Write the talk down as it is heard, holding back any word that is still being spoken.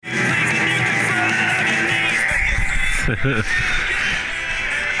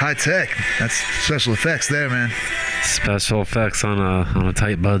High tech. That's special effects there, man. Special effects on a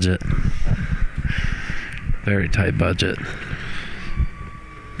tight budget. Very tight budget.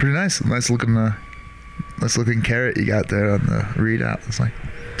 Pretty nice. Nice looking carrot you got there on the readout. It's like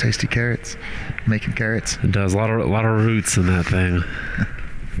tasty carrots. Making carrots. It does a lot of roots in that thing.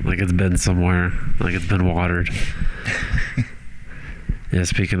 Like it's been somewhere. Like it's been watered. Yeah,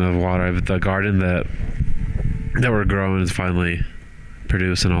 speaking of water, the garden that we're growing is finally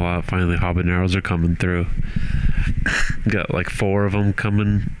producing a lot. Finally, habaneros are coming through. Got like 4 of them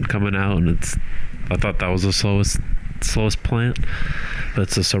coming out, and I thought that was the slowest plant, but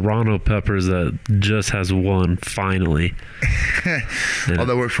it's the serrano peppers that just has one finally. All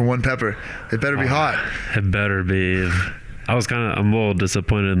that work for one pepper. It better be hot. It better be. I'm a little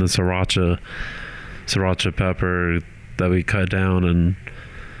disappointed in the sriracha pepper that we cut down and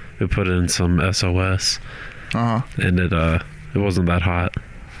we put in some SOS. And it wasn't that hot.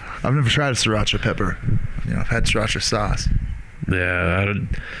 I've never tried a sriracha pepper. I've had sriracha sauce. Yeah,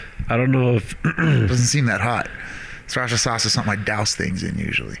 I don't know if it doesn't seem that hot. Sriracha sauce is something I douse things in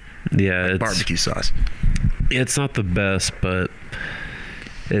usually. Yeah, like barbecue sauce. It's not the best, but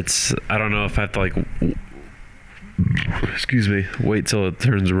I don't know if I have to wait till it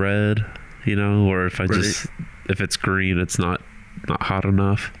turns red, or if if it's green, it's not hot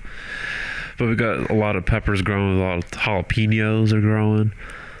enough. But we've got a lot of peppers growing, a lot of jalapenos are growing.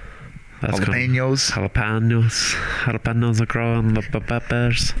 Jalapenos are growing, the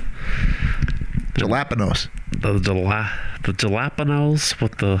peppers. Jalapenos. The jalapenos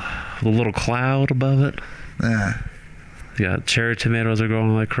with the little cloud above it. Yeah, cherry tomatoes are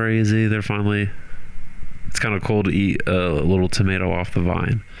growing like crazy. They're finally. It's kind of cool to eat a little tomato off the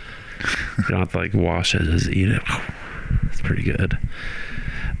vine. You don't have to wash it, just eat it. It's pretty good.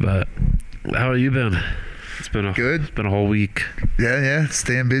 But how have you been? It's been good. It's been a whole week. Yeah,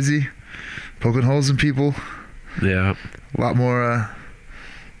 staying busy, poking holes in people. Yeah, a lot more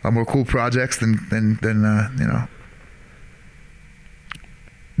cool projects than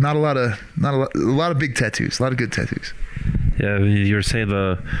Not a lot of big tattoos, a lot of good tattoos. Yeah, I mean, you were saying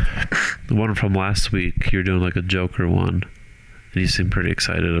the one from last week, you're doing like a Joker one, and you seem pretty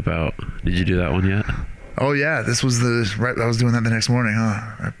excited about. Did you do that one yet? Oh yeah, this was I was doing that the next morning,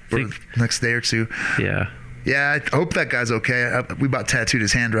 huh? Next day or two. Yeah. Yeah, I hope that guy's okay. We about tattooed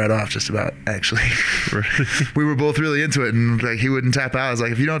his hand right off, just about, actually. We were both really into it, and he wouldn't tap out. I was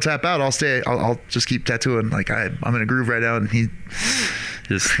like, if you don't tap out, I'll stay. I'll just keep tattooing. I'm in a groove right now, and he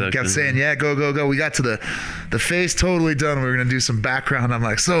kept saying, yeah, go. We got to the face totally done. We were going to do some background. I'm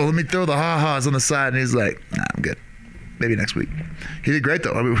like, so let me throw the ha-has on the side. And he's like, nah, I'm good. Maybe next week. He did great,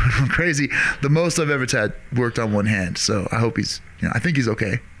 though. I mean, crazy. The most I've ever worked on one hand. So I hope I think he's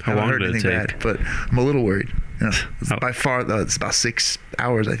okay. How long did it take? Bad, but I'm a little worried. By far, it's about 6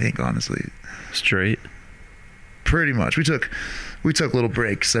 hours, I think, honestly. Straight? Pretty much. We took little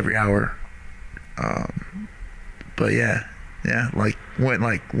breaks every hour. But yeah, went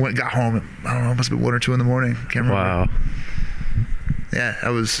got home at, I don't know, it must have been 1 or 2 in the morning. Can't remember. Wow. Yeah, I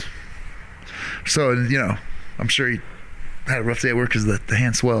was. So, I'm sure he had a rough day at work because the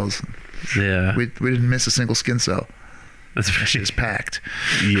hand swells. Yeah. We didn't miss a single skin cell. That shit is packed.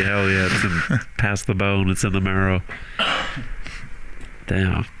 Yeah, hell yeah. It's past the bone. It's in the marrow.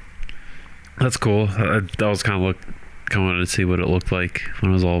 Damn. That's cool. I was kind of wanted to see what it looked like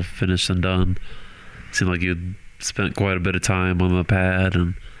when it was all finished and done. It seemed like you'd spent quite a bit of time on the pad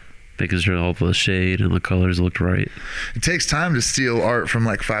and making sure all the shade and the colors looked right. It takes time to steal art from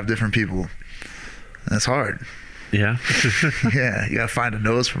 5 different people. That's hard. Yeah. Yeah, you gotta find a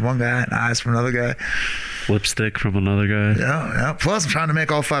nose from one guy, and eyes from another guy, lipstick from another guy. Yeah. Plus, I'm trying to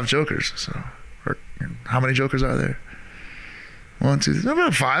make all 5 Jokers. So, how many Jokers are there? 1, 2, 3,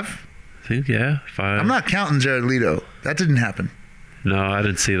 about 5. I think 5. I'm not counting Jared Leto. That didn't happen. No, I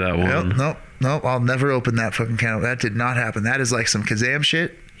didn't see that one. Nope. I'll never open that fucking can. That did not happen. That is some Kazam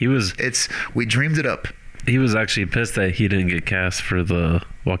shit. We dreamed it up. He was actually pissed that he didn't get cast for the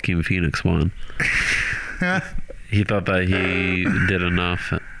Joaquin Phoenix one. He thought that he did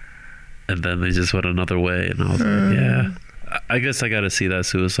enough, and then they just went another way. And I was like, yeah, I guess I got to see that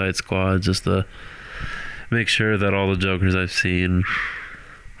Suicide Squad just to make sure that all the Jokers I've seen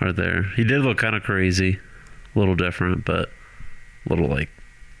are there. He did look kind of crazy, a little different, but a little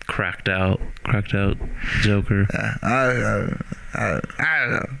cracked out Joker. I don't know. I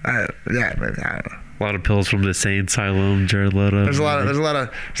don't know. A lot of pills from the insane asylum, Jared Leto. There's a lot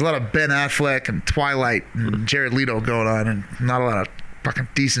of Ben Affleck and Twilight and Jared Leto going on, and not a lot of fucking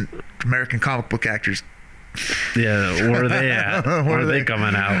decent American comic book actors Yeah, where are they at? Where are they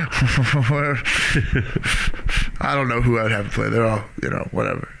coming out? I don't know who I'd have to play. They're all,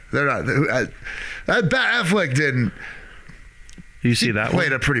 whatever. They're not. Affleck didn't. You see that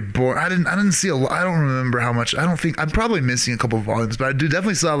played one? a pretty boring. I didn't see a lot. I don't remember how much. I don't think. I'm probably missing a couple of volumes, but I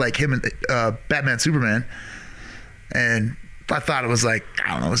definitely saw like him in Batman Superman, and I thought it was like,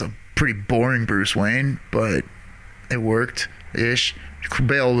 I don't know, it was a pretty boring Bruce Wayne, but it worked ish.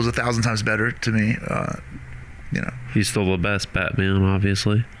 Bale was 1,000 times better to me. He's still the best Batman,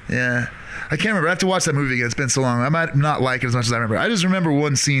 obviously. Yeah. I can't remember. I have to watch that movie again. It's been so long. I might not like it as much as I remember. I just remember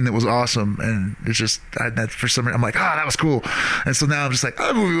one scene that was awesome, and it's just, for some reason, I'm like, that was cool. And so now I'm just like,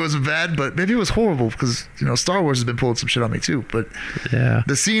 that movie wasn't bad, but maybe it was horrible because, Star Wars has been pulling some shit on me too. But yeah,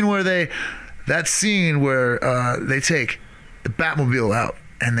 the scene where they take the Batmobile out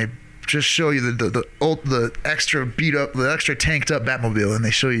and they just show you the extra beat up, the extra tanked up Batmobile, and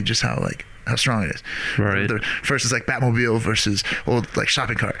they show you just how strong it is. Right. First it's like Batmobile versus old like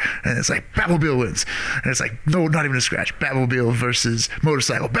shopping cart, and it's like Batmobile wins, and it's like no, not even a scratch. Batmobile versus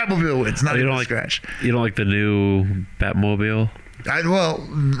motorcycle, Batmobile wins, not even a scratch. You don't like the new Batmobile?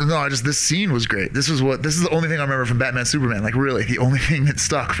 This scene was great. This is the only thing I remember from Batman Superman. Like really, the only thing that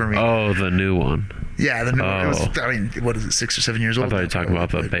stuck for me. Oh, the new one. Yeah, the new one. It was, what is it, 6 or 7 years old? I thought you were talking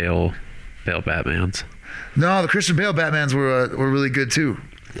about the Bale Batmans. No, the Christian Bale Batmans were really good too.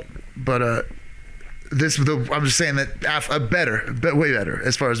 But I'm just saying that way better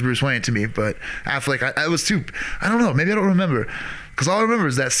as far as Bruce Wayne to me. But Affleck, I don't know. Maybe I don't remember. Because all I remember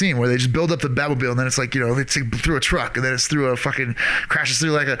is that scene where they just build up the Batmobile, and then it's like, they take through a truck, and then it's through crashes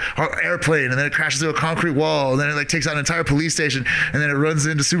through like an airplane, and then it crashes through a concrete wall, and then it like takes out an entire police station, and then it runs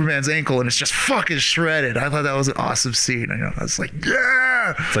into Superman's ankle, and it's just fucking shredded. I thought that was an awesome scene. I was like,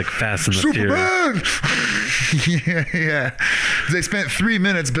 yeah! It's like Fast and the Furious. Yeah. They spent 3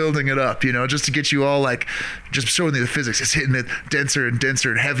 minutes building it up, just to get you all like, just showing you the physics. It's hitting it denser and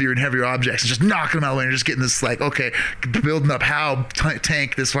denser and heavier objects, and just knocking them out of the way, and just getting this like, okay, building up how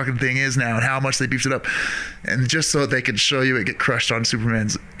tank this fucking thing is now and how much they beefed it up, and just so they could show you it get crushed on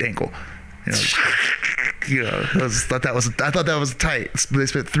Superman's ankle. I thought that was tight. They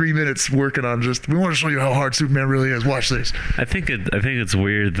spent 3 minutes working on we want to show you how hard Superman really is. Watch this. I think it's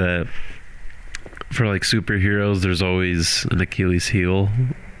weird that for like superheroes, there's always an Achilles heel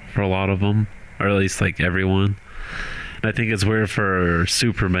for a lot of them, or at least like everyone. And I think it's weird for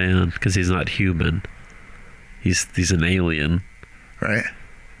Superman because he's not human. He's an alien. Right.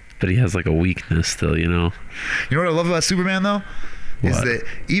 But he has like a weakness still, You know what I love about Superman though? Is that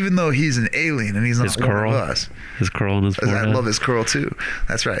even though he's an alien and he's not one of us. His curl on his forehead. I love his curl too.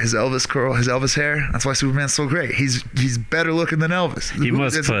 That's right. His Elvis curl, his Elvis hair. That's why Superman's so great. He's better looking than Elvis.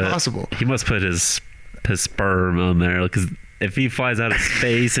 It's impossible. He must put his sperm on there because if he flies out of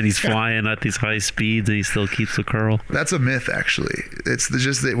space and he's flying at these high speeds and he still keeps the curl. That's a myth, actually. It's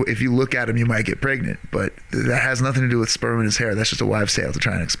just that if you look at him, you might get pregnant. But that has nothing to do with sperm in his hair. That's just a wives' tale to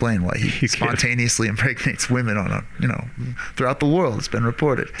try and explain why he spontaneously impregnates women throughout the world. It's been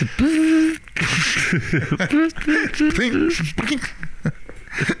reported.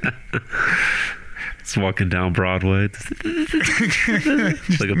 It's walking down Broadway. It's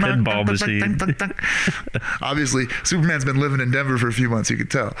like a pinball machine. Obviously, Superman's been living in Denver for a few months, you could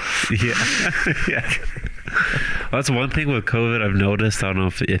tell. Yeah. Well, that's one thing with COVID I've noticed. I don't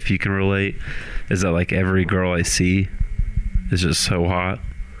know if you can relate, is that like every girl I see is just so hot.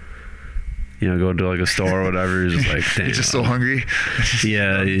 Go to like a store or whatever, you're just like, damn. You're just so hungry.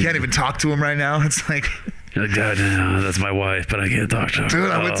 Yeah. You can't even talk to him right now. It's like... You're like, God, no, that's my wife, but I can't talk to her. Dude,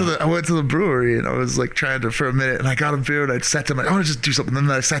 I went to the brewery and I was like trying to for a minute, and I got a beer and I sat down. I want to just do something. And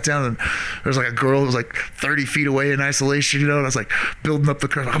then I sat down and there was like a girl who was like 30 feet away in isolation, and I was like building up the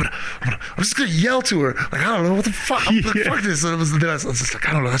curve. I'm just gonna yell to her. Like, I don't know what the fuck. Fuck this. And I was just like,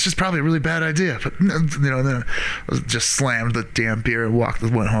 I don't know. That's just probably a really bad idea. But and then I just slammed the damn beer and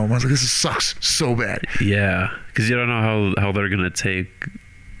went home. I was like, this sucks so bad. Yeah, because you don't know how they're gonna take.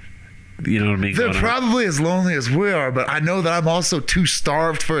 You know what I mean? They're probably as lonely as we are, but I know that I'm also too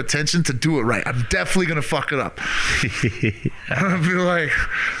starved for attention to do it right. I'm definitely going to fuck it up. I'm going to be like,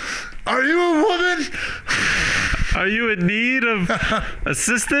 are you a woman? Are you in need of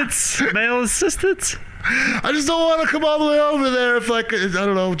assistance? Male assistance? I just don't want to come all the way over there if like, I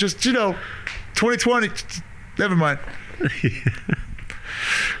don't know, just, 2020. Never mind.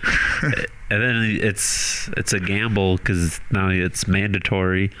 And then it's a gamble because now it's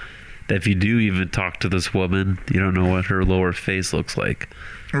mandatory. If you do even talk to this woman, you don't know what her lower face looks like.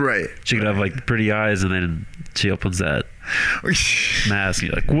 Right. She could have like pretty eyes, and then she opens that mask.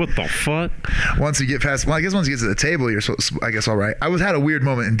 You're like, what the fuck? Once you get to the table, you're all right. I had a weird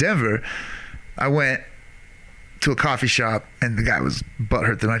moment in Denver. I went to a coffee shop, and the guy was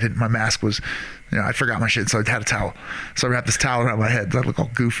butthurt that my mask was, I forgot my shit, so I had a towel. So I wrapped this towel around my head. I look all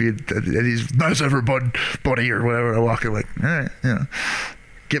goofy, and he's nice ever buddy or whatever. I walk in like, all right,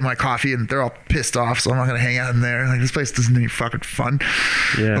 get my coffee, and they're all pissed off, so I'm not gonna hang out in there. Like, this place doesn't any fucking fun.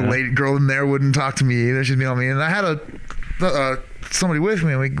 Yeah. The lady girl in there wouldn't talk to me either. She'd be on me, and I had somebody with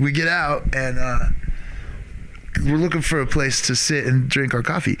me, and we get out, and we're looking for a place to sit and drink our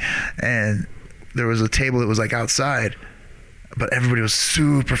coffee, and there was a table that was like outside, but everybody was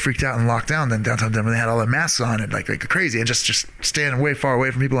super freaked out and locked down. Then downtown Denver, they had all their masks on and like crazy, and just standing way far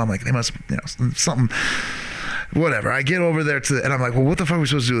away from people. I'm like, they must, something, whatever. I get over there and I'm like, well, what the fuck are we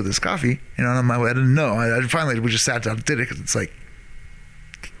supposed to do with this coffee? And I'm like, I didn't know. I finally, we just sat down and did it, because it's like,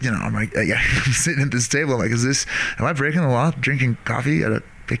 I'm like, yeah, I'm sitting at this table. I'm like, am I breaking the law drinking coffee at a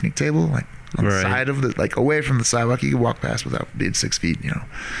picnic table, like on the side of the, like away from the sidewalk? You can walk past without being 6 feet,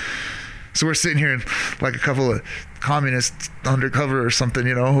 So we're sitting here like a couple of communists undercover or something,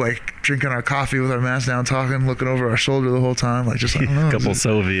 like drinking our coffee with our masks down, talking, looking over our shoulder the whole time, like just, I don't know. A couple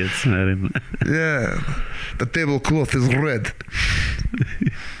Soviets. Yeah. The tablecloth is red.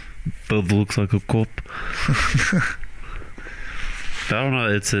 That looks like a cop. I don't know.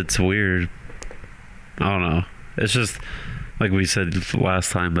 It's weird. I don't know. It's just like we said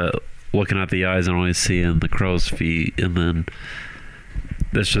last time, that looking at the eyes and only seeing the crow's feet, and then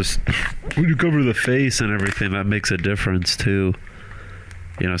that's just when you cover the face and everything, that makes a difference too.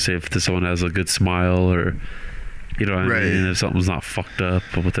 Say if someone has a good smile, or what I mean, if something's not fucked up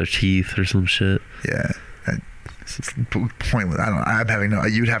with their teeth or some shit. Yeah. It's pointless. I'm having no.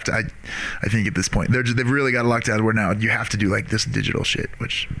 You'd have to. I think at this point, they've really got it locked down where now you have to do like this digital shit,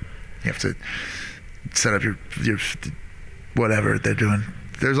 which you have to set up your whatever they're doing.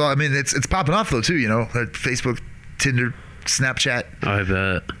 There's all. I mean, it's popping off though too. Facebook, Tinder, Snapchat. I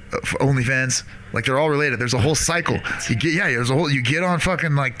bet. OnlyFans. Like, they're all related. There's a whole cycle. You get on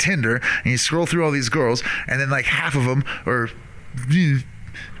fucking like Tinder and you scroll through all these girls, and then like half of them, or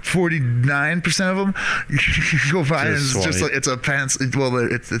 49% of them, you go by and it's just like, it's a pants. Well,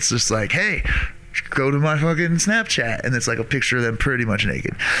 it's just like, hey, go to my fucking Snapchat, and it's like a picture of them pretty much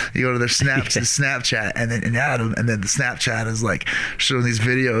naked. You go to their snaps and Snapchat, and then add them, and then the Snapchat is like showing these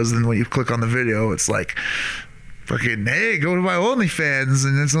videos, and when you click on the video, it's like, fucking, hey, go to my OnlyFans,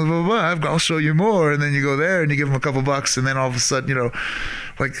 and it's blah, blah, blah, I'll show you more. And then you go there and you give them a couple bucks, and then all of a sudden, and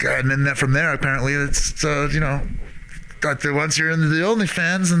then from there, apparently, it's once you're into the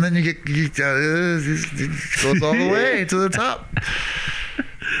OnlyFans, and then you get it goes all the way to the top.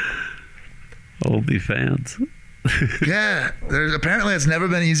 OnlyFans. Yeah, apparently it's never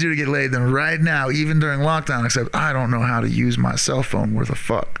been easier to get laid than right now, even during lockdown, except I don't know how to use my cell phone worth a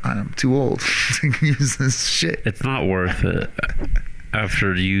fuck. I am too old to use this shit. It's not worth it.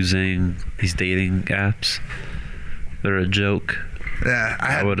 After using these dating apps, they're a joke. Yeah,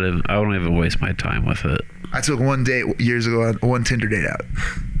 I don't even waste my time with it. I took one date years ago, one Tinder date out.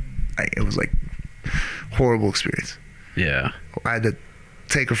 It was like horrible experience. Yeah. I had to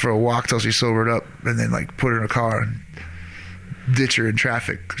take her for a walk till she sobered up, and then like put her in a car and ditch her in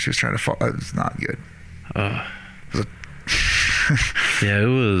traffic because she was trying to fall. It was not good. Yeah, it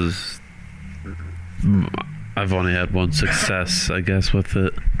was. I've only had one success, I guess, with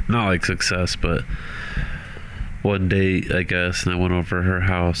it. Not like success, but one date, I guess, and I went over to her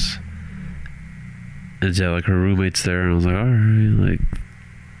house, and yeah, like her roommate's there, and I was like, all right, like,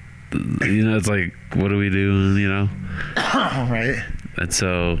 it's like, what are we doing, Right. And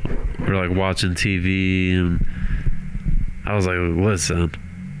so we're like watching TV, and I was like, listen,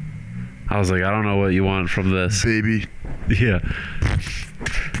 I don't know what you want from this, baby. Yeah.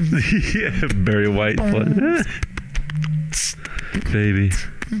 Yeah, Barry White. Baby,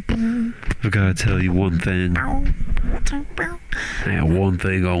 I've got to tell you one thing, and one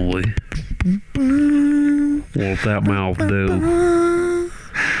thing only. What that mouth do?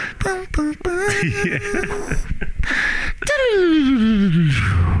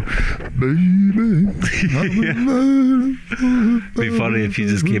 Be funny if you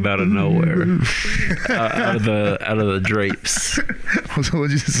just came out of nowhere, out of the drapes.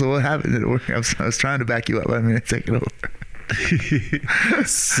 So what happened? Did it work? I was trying to back you up. I mean, take it over.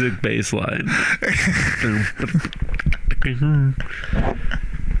 Sick bass line.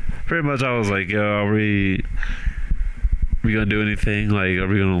 Pretty much, I was like, yo, are we gonna do anything? Like, are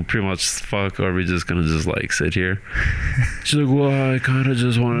we gonna pretty much fuck, or are we just gonna just like sit here? She's like, well, I kind of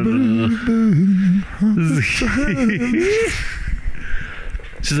just wanted to.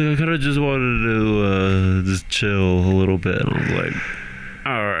 She's like, I kind of just wanted to just chill a little bit. And I was like,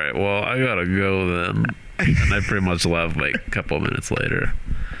 all right, well, I gotta go then. And I pretty much left like a couple of minutes later.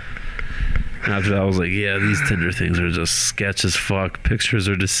 And after that, I was like, yeah, these Tinder things are just sketch as fuck. Pictures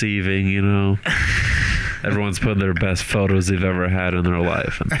are deceiving, you know. Everyone's putting their best photos they've ever had in their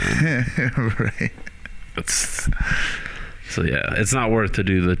life. Right. So yeah, it's not worth to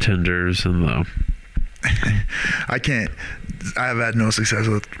do the Tinders and the. I can't. I have had no success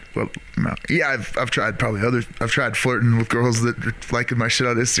with. Well, no. Yeah, I've tried probably other. I've tried flirting with girls that are liking my shit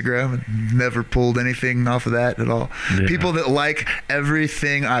on Instagram and never pulled anything off of that at all. Yeah. People that like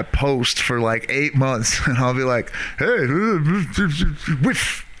everything I post for like 8 months, and I'll be like, hey,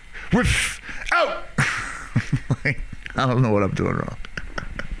 whiff, out. Like, I don't know what I'm doing wrong.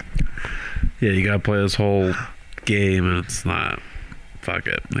 Yeah, you gotta play this whole game, and it's not. Fuck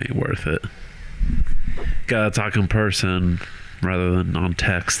it, ain't worth it. Gotta talk in person rather than on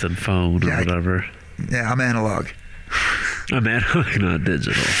text and phone or whatever. Yeah, I'm analog. I'm analog, not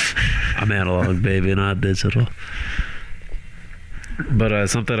digital. I'm analog, baby, not digital. But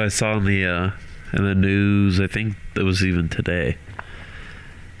something I saw in the news, I think it was even today,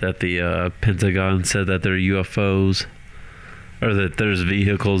 that the Pentagon said that there are UFOs, or that there's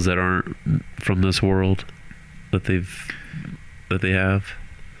vehicles that aren't from this world that they have.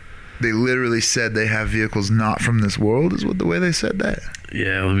 They literally said they have vehicles not from this world, is what the way they said that.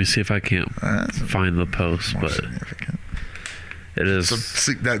 Yeah, let me see if I can't find the post, but significant. It is.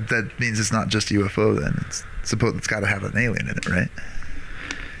 So that means it's not just a UFO then. It's got to have an alien in it, right?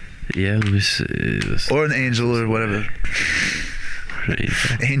 Yeah, let me see this. Or an angel or whatever.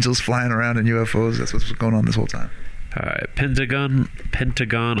 Angels flying around in UFOs. That's what's going on this whole time. All right, Pentagon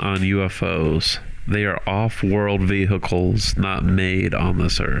on UFOs. They are off-world vehicles not made on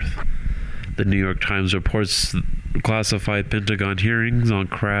this earth. The New York Times reports classified Pentagon hearings on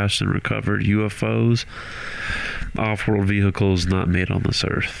crashed and recovered UFOs, off-world vehicles not made on this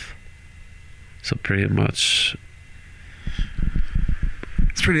earth. So pretty much...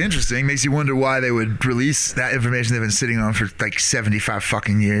 It's pretty interesting. Makes you wonder why they would release that information they've been sitting on for like 75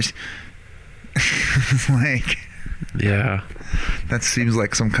 fucking years. Like... Yeah, that seems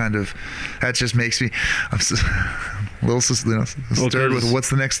like some kind of. That just makes me. I'm a little, stirred with what's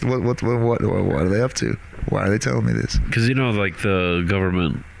the next. What are they up to? Why are they telling me this? Because like the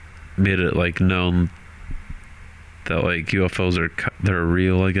government made it like known that like UFOs they're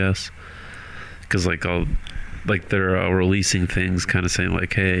real, I guess. Because they're releasing things, kind of saying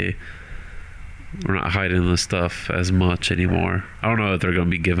like, hey, we're not hiding this stuff as much anymore. I don't know if they're going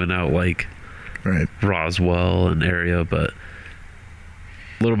to be giving out like. Right. Roswell and area, but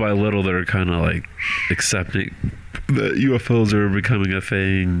little by little they're kind of like accepting that UFOs are becoming a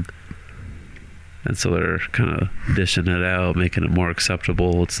thing, and so they're kind of dishing it out, making it more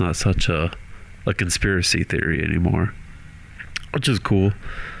acceptable. It's not such a conspiracy theory anymore, which is cool.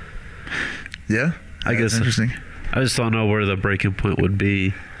 Yeah, I guess interesting. I just don't know where the breaking point would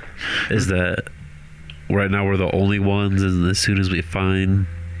be. Is that right now we're the only ones, and as soon as we find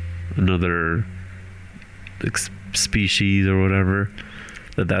another species or whatever,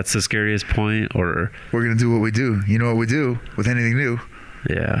 that's the scariest point, or we're gonna do what we do. You know what we do with anything new?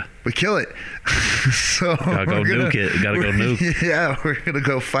 Yeah, we kill it. So gotta go nuke it. Gotta go nuke. Yeah, we're gonna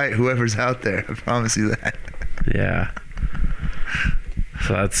go fight whoever's out there. I promise you that. Yeah.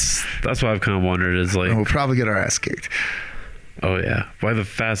 So that's what I've kind of wondered is like. And we'll probably get our ass kicked. Oh yeah,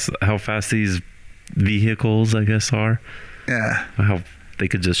 how fast these vehicles, I guess, are. Yeah. How they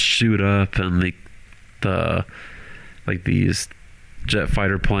could just shoot up, and like these jet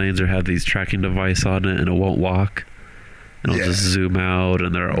fighter planes or have these tracking device on it, and it won't lock. And it'll just zoom out,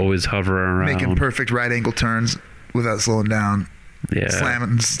 and they're always hovering around, making perfect right angle turns without slowing down. Yeah,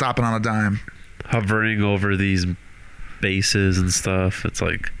 slamming, stopping on a dime, hovering over these bases and stuff. It's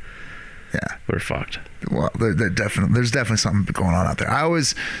like, yeah, we're fucked. Well, there's definitely something going on out there. I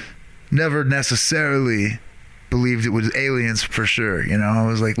was never necessarily believed it was aliens for sure. You know, I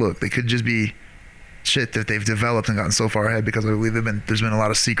was like, look, they could just be shit that they've developed and gotten so far ahead, because I believe there's been a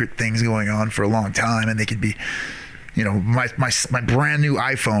lot of secret things going on for a long time, and they could be, you know, my brand new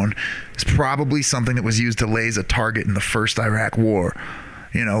iPhone is probably something that was used to laze a target in the first Iraq war.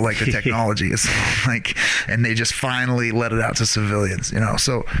 You know, like the technology is like, and they just finally let it out to civilians, you know.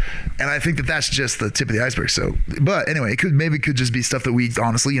 So, and I think that's just the tip of the iceberg. So, but anyway, it could just be stuff that we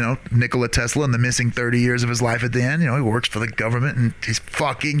honestly, you know, Nikola Tesla and the missing 30 years of his life at the end, you know, he works for the government and he's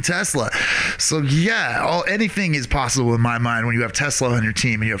fucking Tesla. So yeah, anything is possible in my mind when you have Tesla on your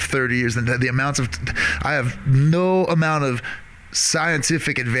team and you have 30 years. And the amounts of, I have no amount of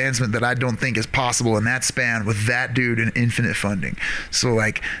scientific advancement that I don't think is possible in that span with that dude and infinite funding. So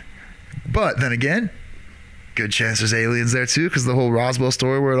like, but then again, good chance there's aliens there too, because the whole Roswell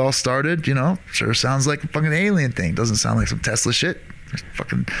story where it all started, you know, sure sounds like a fucking alien thing. Doesn't sound like some Tesla shit. There's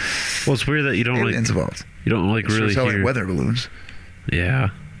fucking Well, it's weird that you don't aliens like involved. you don't like really Selling hear weather balloons. Yeah,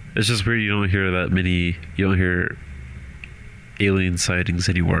 it's just weird you don't hear that many. You don't hear alien sightings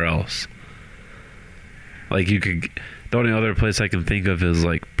anywhere else. Like you could. The only other place I can think of is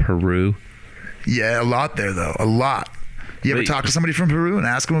like Peru. Yeah, a lot there though. A lot. You ever Wait. talk to somebody from Peru and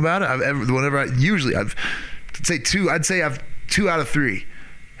ask them about it? I'd say I've 2 out of 3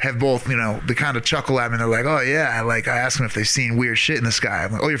 have both, you know, they kind of chuckle at me. They're like, oh yeah, like I ask them if they've seen weird shit in the sky.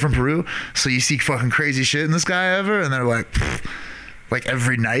 I'm like, oh, you're from Peru, so you see fucking crazy shit in the sky ever? And they're like, pfft. Like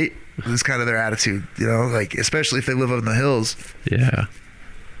every night. That's kind of their attitude, you know, like especially if they live up in the hills. Yeah,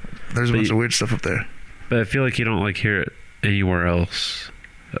 There's a bunch of weird stuff up there. but I feel like you don't like hear it anywhere else,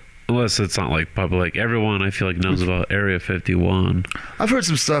 unless it's not like public. Everyone I feel like knows about Area 51. I've heard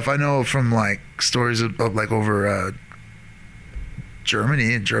some stuff I know from like stories of like over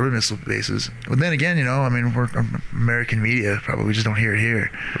Germany and German missile bases. But then again, you know, I mean, we're American media, probably we just don't hear it here.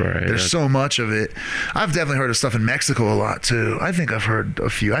 Right. There's so much of it. I've definitely heard of stuff in Mexico a lot too. I think I've heard a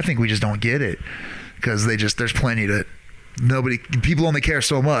few. I think we just don't get it because there's plenty to. People only care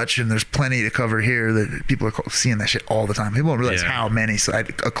so much, and there's plenty to cover here that people are seeing that shit all the time. People don't realize how many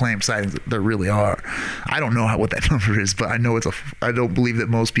acclaimed sightings there really are. I don't know what that number is, but I know I don't believe that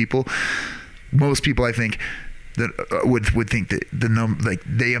most people I think that would think that the number, like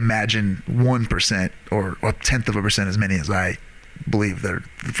they imagine 1% or 1/10% as many as I believe. That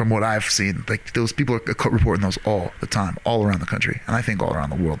from what I've seen, like those people are reporting those all the time, all around the country, and I think all around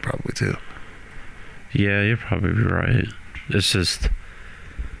the world probably too. Yeah, you're probably right. It's just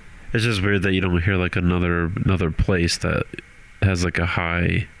weird that you don't hear like another place that has like a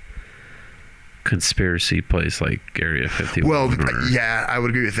high conspiracy place like Area 51. Well, yeah, I would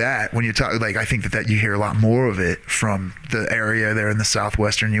agree with that. When you talk, like, I think that you hear a lot more of it from the area there in the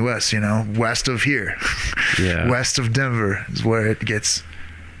southwestern U.S., you know, west of here. Yeah. West of Denver is where it gets.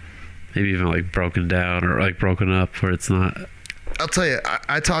 Maybe even like broken down or like broken up where it's not. I'll tell you,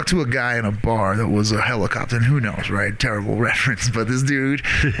 I talked to a guy in a bar that was a helicopter, and who knows, right? Terrible reference, but this dude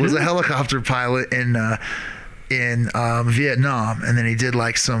was a helicopter pilot in Vietnam, and then he did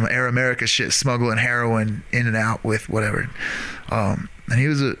like some Air America shit, smuggling heroin in and out with whatever. And he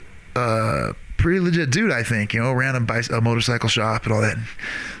was a pretty legit dude, I think. You know, ran a motorcycle shop and all that. And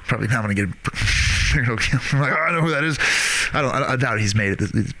probably not gonna get. I'm like, oh, I know who that is. I doubt he's made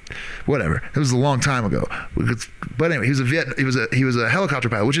it. Whatever. It was a long time ago. But anyway, he was a helicopter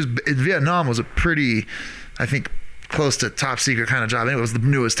pilot, which is in Vietnam was a pretty, I think, close to top secret kind of job. Anyway, it was the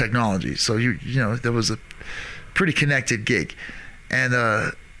newest technology, so you know there was a pretty connected gig, and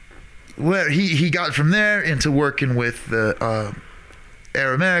where he got from there into working with the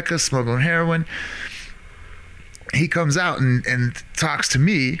Air America, smuggling heroin. He comes out and talks to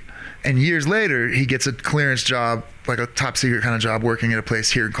me, and years later he gets a clearance job, like a top secret kind of job, working at a place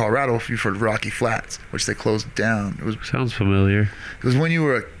here in Colorado. If you've heard of Rocky Flats, which they closed down. Sounds familiar. It was when you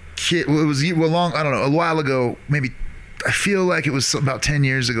were a kid. Well, it was I don't know, a while ago, maybe. I feel like it was about 10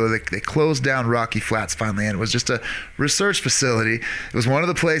 years ago they closed down Rocky Flats finally, and it was just a research facility. It was one of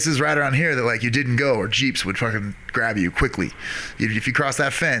the places right around here that like you didn't go, or Jeeps would fucking grab you quickly. If you cross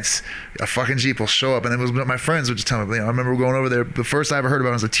that fence, a fucking Jeep will show up. And then it was my friends would just tell me, you know, I remember going over there, the first I ever heard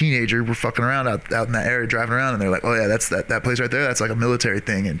about it as a teenager, we're fucking around out in that area, driving around, and they're like, oh yeah, that's that place right there, that's like a military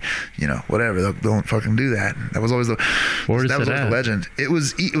thing, and you know, whatever, they don't fucking do that. That was always the legend. It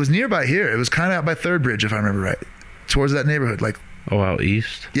was nearby here. It was kind of out by Third Bridge, if I remember right. Towards that neighborhood, like out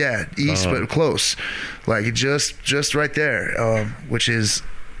east. Yeah, east, but close, like just right there, which is,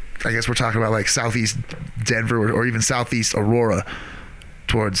 I guess we're talking about like southeast Denver or even southeast Aurora,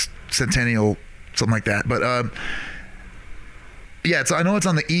 towards Centennial, something like that. But yeah, so I know it's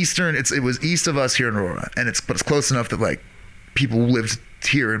on the eastern. It was east of us here in Aurora, and it's close enough that like people lived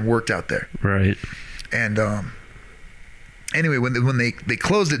here and worked out there. Right. And anyway, when they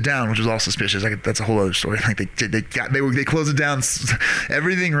closed it down, which was all suspicious, that's a whole other story. Like they closed it down.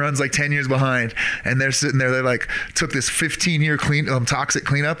 Everything runs like 10 years behind, and they're sitting there. They like took this 15-year toxic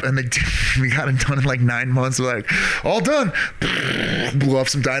cleanup, and we got it done in like 9 months. We're like, all done. Blew off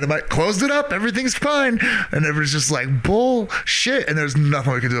some dynamite, closed it up. Everything's fine, and it was just like bullshit. And there's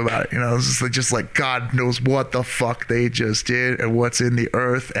nothing we could do about it. You know, it's just like God knows what the fuck they just did, and what's in the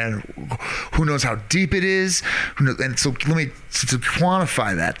earth, and who knows how deep it is. And so to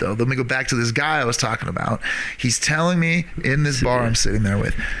quantify that though, let me go back to this guy I was talking about. He's telling me in this bar I'm sitting there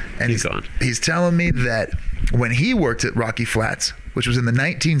with, and he's telling me that when he worked at Rocky Flats, which was in the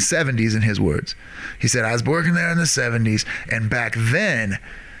 1970s in his words, he said, I was working there in the 70s, and back then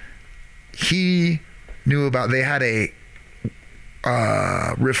he knew about, they had a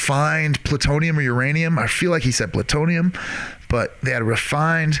refined plutonium or uranium. I feel like he said plutonium, but they had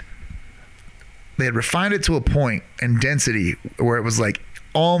refined it to a point and density where it was like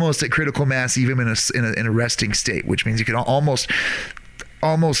almost at critical mass, even in a resting state, which means you could almost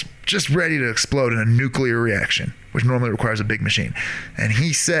just ready to explode in a nuclear reaction, which normally requires a big machine. And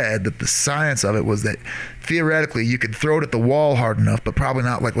he said that the science of it was that theoretically you could throw it at the wall hard enough, but probably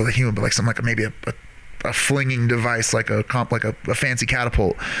not like with a human, but like something like maybe a flinging device, like a fancy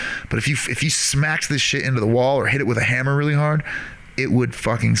catapult. But if you smacked this shit into the wall or hit it with a hammer really hard, it would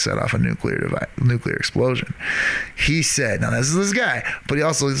fucking set off a nuclear explosion. He said, now this is this guy, but he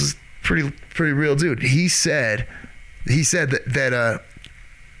also this is pretty real dude. He said that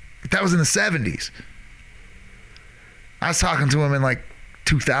was in the 70s. I was talking to him in like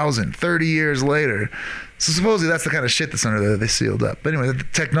 2000, 30 years later. So supposedly that's the kind of shit that's under there that they sealed up. But anyway, the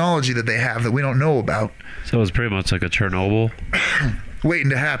technology that they have that we don't know about. So it was pretty much like a Chernobyl? Waiting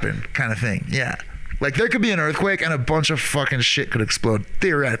to happen kind of thing, yeah. Like there could be an earthquake and a bunch of fucking shit could explode,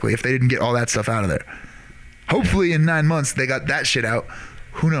 theoretically, if they didn't get all that stuff out of there. Hopefully in 9 months they got that shit out.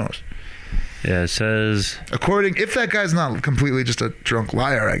 Who knows? Yeah, it says... if that guy's not completely just a drunk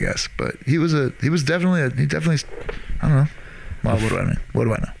liar, I guess. But he definitely, I don't know. Well, what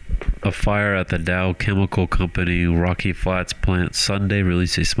do I know? A fire at the Dow Chemical Company Rocky Flats plant Sunday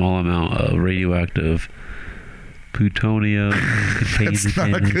released a small amount of radioactive plutonium. That's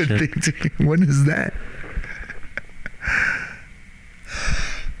not a good thing to hear. When is that?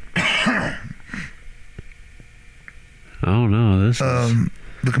 I don't know. This is...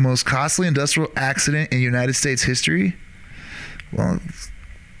 The most costly industrial accident in United States history? Well,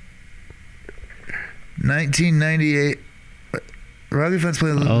 1998. Rocky Flats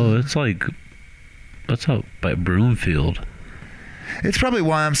plant. Oh, it's like... That's out by Broomfield. It's probably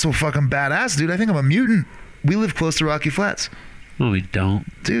why I'm so fucking badass, dude. I think I'm a mutant. We live close to Rocky Flats. No, we don't.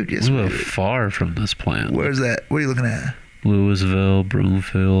 Dude, yes, we live far from this plant. Where's that? What are you looking at? Louisville,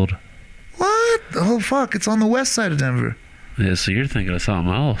 Broomfield. What? Oh, fuck. It's on the west side of Denver. Yeah, so you're thinking of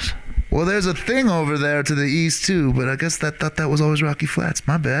something else. Well, there's a thing over there to the east, too, but I guess thought that was always Rocky Flats.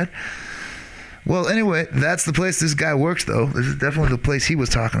 My bad. Well, anyway, that's the place this guy works, though. This is definitely the place he was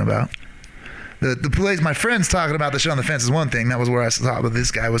talking about. The place my friend's talking about, the shit on the fence, is one thing. That was where I saw, but this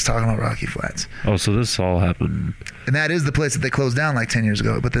guy was talking about Rocky Flats. Oh, so this all happened. And that is the place that they closed down like 10 years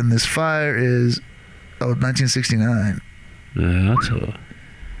ago. But then this fire is, 1969. Yeah,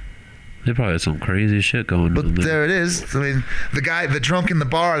 they probably had some crazy shit going on. But there it is. I mean, the drunk in the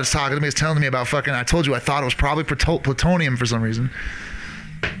bar that's talking to me is telling me about fucking, I told you I thought it was probably plutonium for some reason.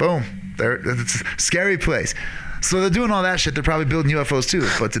 Boom. It's a scary place. So they're doing all that shit. They're probably building UFOs too.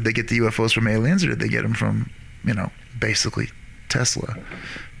 But did they get the UFOs from aliens or did they get them from, basically Tesla?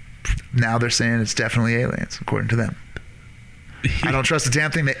 Now they're saying it's definitely aliens, according to them. I don't trust a damn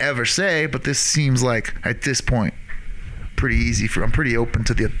thing they ever say, but this seems like, at this point, pretty easy I'm pretty open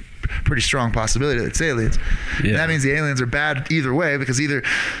to the pretty strong possibility that it's aliens. Yeah. And that means the aliens are bad either way, because either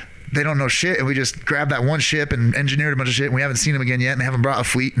they don't know shit and we just grabbed that one ship and engineered a bunch of shit and we haven't seen them again yet and they haven't brought a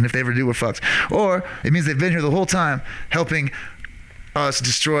fleet, and if they ever do, we're fucked. Or it means they've been here the whole time helping us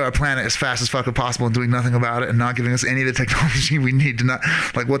destroy our planet as fast as fucking possible and doing nothing about it and not giving us any of the technology we need to not,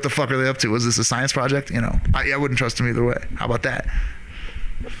 like, what the fuck are they up to? Was this a science project? I wouldn't trust them either way. How about that?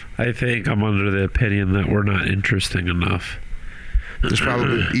 I think I'm under the opinion that we're not interesting enough. There's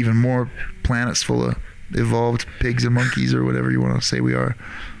probably even more planets full of evolved pigs and monkeys or whatever you want to say we are.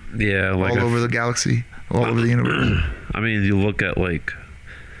 Yeah, like all over the galaxy, all over the universe. I mean, you look at like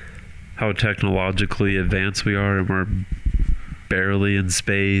how technologically advanced we are, and we're barely in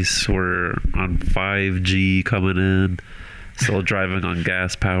space. We're on 5G coming in, still driving on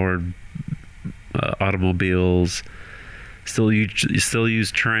gas-powered automobiles. Still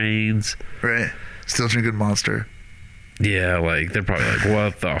use trains. Right. Still drinking Monster. Yeah, like they're probably like,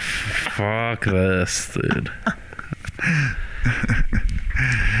 what the fuck this, dude.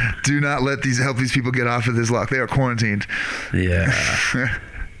 Do not help these people get off of this lock. They are quarantined. Yeah.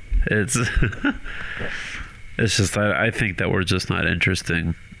 It's just that I think that we're just not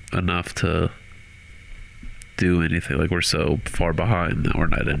interesting enough to do anything. Like, we're so far behind that we're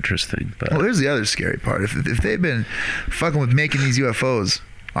not interesting. But well, here's the other scary part. If they've been fucking with making these UFOs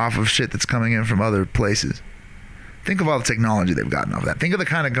off of shit that's coming in from other places, think of all the technology they've gotten off of that. Think of the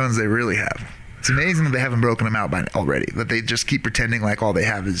kind of guns they really have. It's amazing that they haven't broken them out by already. That they just keep pretending like all they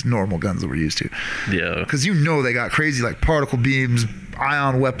have is normal guns that we're used to. Yeah. Because they got crazy like particle beams,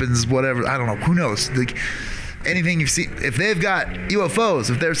 ion weapons, whatever. I don't know. Who knows? Like anything you've seen. If they've got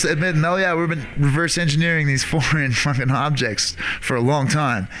UFOs, if they're admitting, oh yeah, we've been reverse engineering these foreign fucking objects for a long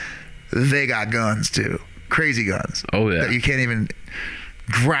time, they got guns too. Crazy guns. Oh yeah. That you can't even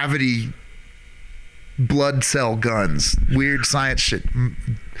gravity blood cell guns, weird science shit.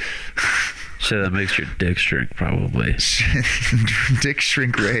 Shit that makes your dick shrink, probably. Dick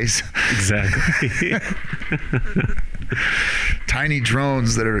shrink rays. Exactly. Tiny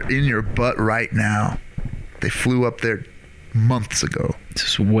drones that are in your butt right now. They flew up there months ago.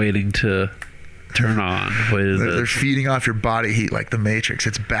 Just waiting to turn on. They're feeding off your body heat like the Matrix.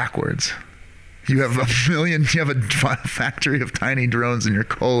 It's backwards. You have a factory of tiny drones in your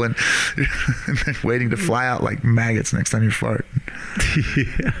colon and they're waiting to fly out like maggots next time you fart.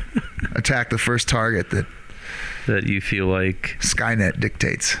 Yeah. Attack the first target that you feel like Skynet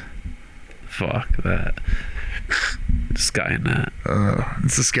dictates. Fuck that. Skynet.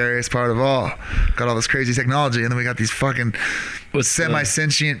 It's the scariest part of all. Got all this crazy technology, and then we got these fucking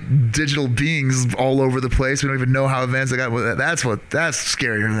semi-sentient digital beings all over the place. We don't even know how advanced they got. That's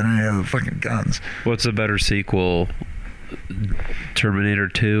scarier than any of the fucking guns. What's a better sequel, Terminator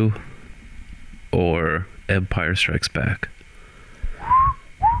 2 or Empire Strikes Back?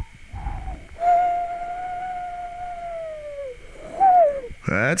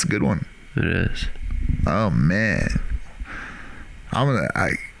 That's a good one. It is. Oh man,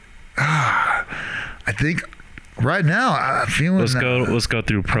 I think right now I'm feeling. Let's go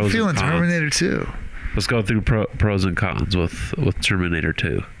through pros. I'm feeling and cons. Terminator 2. Let's go through pros and cons with Terminator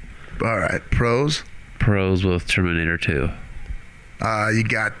 2. All right, pros. Pros with Terminator 2. You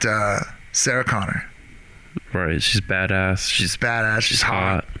got Sarah Connor. Right, she's badass. She's badass. She's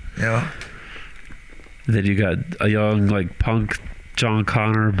hot. Yeah. Then you got a young like punk John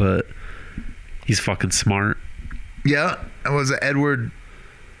Connor, but he's fucking smart. Yeah, it was Edward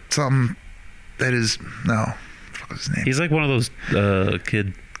something. That is what was his name? He's like one of those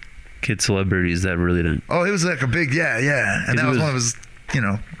kid celebrities that really didn't. Oh, he was like a big and that was one of his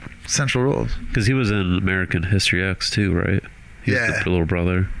central roles. Because he was in American History X too, right? He was the little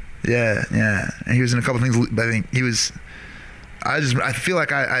brother. Yeah, and he was in a couple things. I think he was. I feel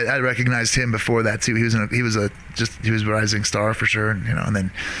like I recognized him before that too. He was a rising star for sure, and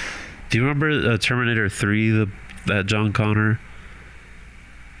then. Do you remember Terminator 3? That John Connor.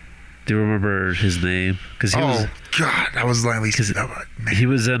 Do you remember his name? Because God, that was like he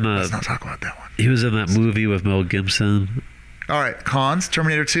was in. Let's not talk about that one. He was in that movie with Mel Gibson. All right, cons: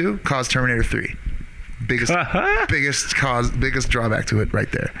 Terminator 2, cause Terminator 3. Biggest drawback to it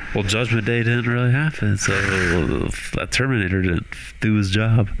right there. Well, Judgment Day didn't really happen, so that Terminator didn't do his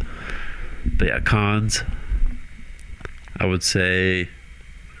job. But yeah, cons. I would say.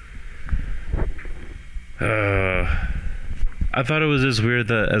 I thought it was just weird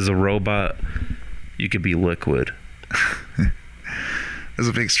that as a robot, you could be liquid. It was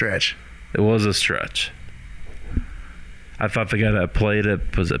a big stretch. It was a stretch. I thought the guy that played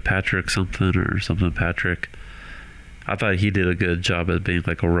it, was it Patrick something or something Patrick? I thought he did a good job at being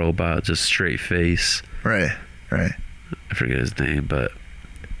like a robot, just straight face. Right. I forget his name, but...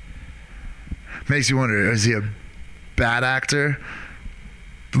 Makes you wonder, is he a bad actor?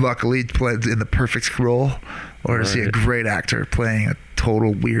 Luckily played in the perfect role, or is he a great actor playing a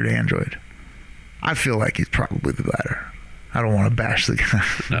total weird android? I feel like he's probably the latter. I don't want to bash the guy,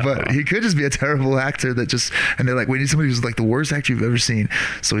 but he could just be a terrible actor and they're like, we need somebody who's like the worst actor you've ever seen,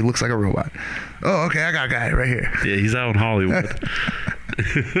 so he looks like a robot. Oh, okay, I got a guy right here. Yeah, he's out in Hollywood.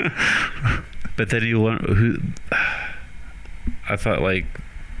 But then you learn I thought like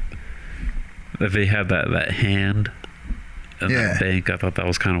that they had that hand in that bank. I thought that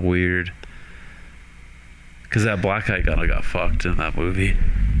was kind of weird because that black guy kind of got fucked in that movie.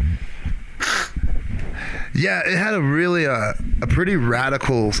 Yeah, it had a pretty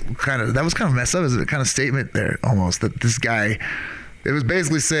radical kind of, that was kind of messed up as a kind of statement there almost, that this guy, it was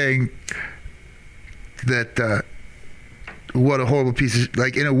basically saying that what a horrible piece of,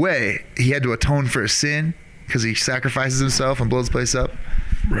 like in a way, he had to atone for a sin because he sacrifices himself and blows the place up.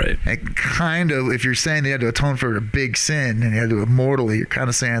 Right. And kind of, if you're saying they had to atone for a big sin and he had to immortally, you're kind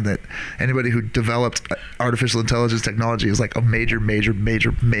of saying that anybody who developed artificial intelligence technology is like a major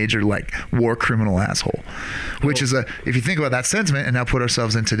like war criminal asshole. Which is if you think about that sentiment and now put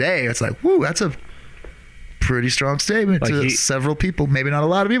ourselves in today, it's like, whoo, that's a pretty strong statement to several people. Maybe not a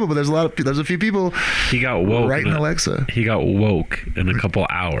lot of people, but there's a few people. He got woke. Right in Alexa. He got woke in a couple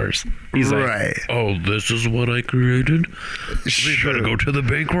hours. He's like, oh, this is what I created? We better go to the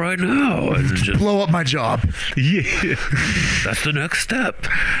bank right now. And just blow up my job. Yeah. That's the next step.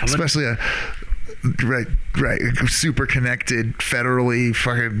 Especially right. Super connected, federally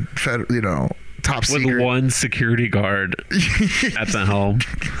fucking, top secret. With one security guard at the helm.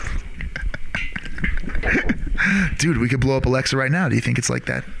 Dude, we could blow up Alexa right now. Do you think it's like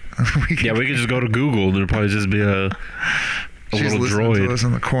that? We could just go to Google and there'll probably just be She's little listening droid. to us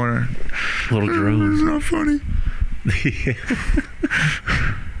in the corner. Little drone. It's not funny.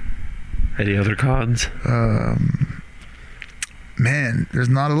 Any other cons? Man, there's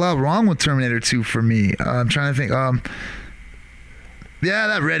not a lot wrong with Terminator 2 for me. I'm trying to think. Yeah,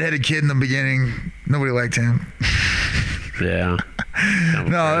 that redheaded kid in the beginning, nobody liked him. Yeah.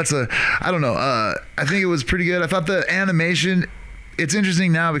 No, I don't know. I think it was pretty good. I thought the animation, it's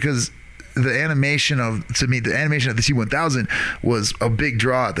interesting now because the animation of the T-1000 was a big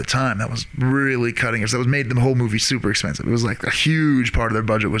draw at the time. That was really cutting edge. That was made the whole movie super expensive. It was like a huge part of their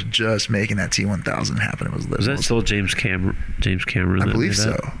budget was just making that T-1000 happen. It was that still James Cameron? I believe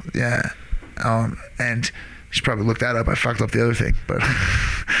so. Yeah. And you should probably look that up. I fucked up the other thing, but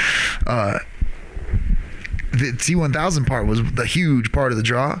the T-1000 part was the huge part of the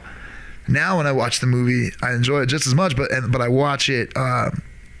draw. Now when I watch the movie, I enjoy it just as much, but I watch it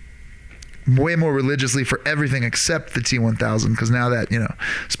way more religiously for everything except the T-1000, because now that,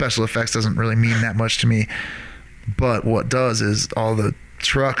 special effects doesn't really mean that much to me. But what does is all the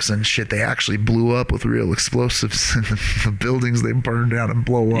trucks and shit they actually blew up with real explosives, and the buildings they burn down and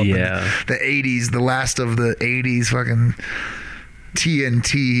blow up. Yeah. And the 80s, the last of the 80s fucking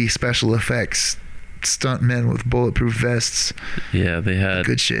TNT special effects stuntmen with bulletproof vests. Yeah, they had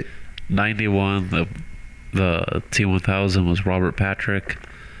good shit. 91, the T-1000 was Robert Patrick,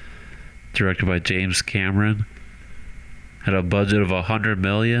 directed by James Cameron. Had a budget of $100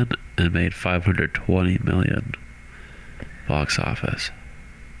 million and made $520 million box office.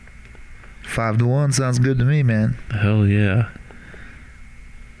 5-1 sounds good to me, man. Hell yeah.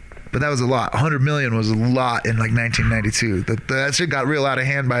 But that was a lot. 100 million was a lot in like 1992. That shit got real out of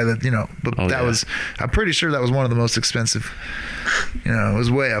hand by the, but was, I'm pretty sure that was one of the most expensive. It was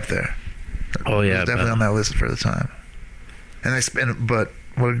way up there. Oh yeah. It was definitely on that list for the time. And I spent, but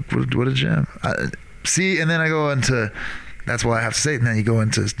what a gem. See, and then I go into, that's why I have to say it, and then you go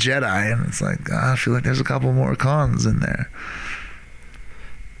into Jedi, and it's like, I feel like there's a couple more cons in there.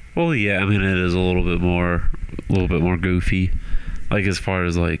 Well, yeah, I mean, it is a little bit more goofy. Like, as far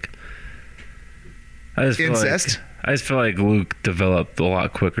as, like, incest? I just feel like Luke developed a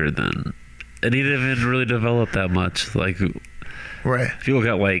lot quicker and he didn't even really develop that much. Like, right. If you look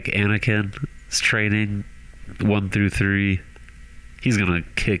at, like, Anakin's training 1 through 3, he's gonna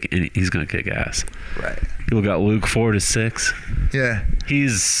kick ass. Right. You look at Luke 4 to 6. Yeah.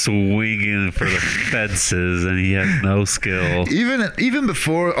 He's swinging for the fences and he has no skill. Even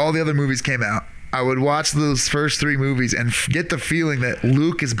before all the other movies came out, I would watch those first 3 movies and get the feeling that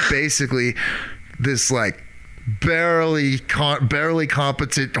Luke is basically this like barely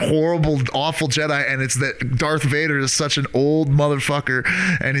competent, horrible, awful Jedi, and it's that Darth Vader is such an old motherfucker,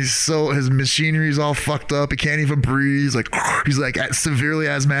 and his machinery is all fucked up. He can't even breathe. He's like severely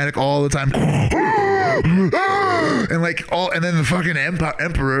asthmatic all the time. And then the fucking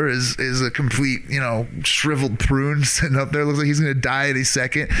emperor is a complete, shriveled prune sitting up there. Looks like he's gonna die any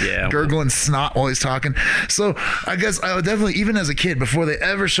second. Yeah, gurgling snot while he's talking. So I guess I would definitely, even as a kid, before they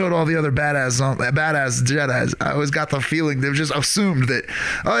ever showed all the other badass Jedis, I always got the feeling they just assumed that,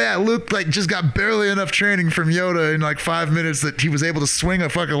 oh yeah, Luke just got barely enough training from Yoda in 5 minutes that he was able to swing a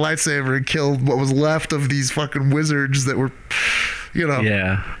fucking lightsaber and kill what was left of these fucking wizards that were.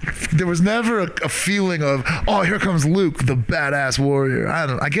 Yeah. There was never a feeling of, oh, here comes Luke, the badass warrior. I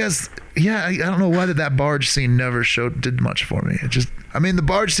don't know why that barge scene never did much for me. The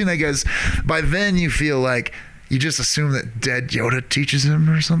barge scene, I guess, by then you feel like you just assume that dead Yoda teaches him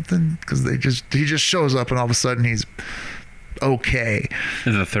or something, because he just shows up and all of a sudden he's okay.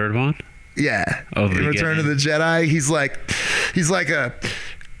 In the third one? Yeah. Oh, in Return of the Jedi, he's like a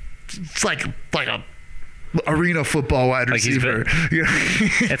arena football wide receiver.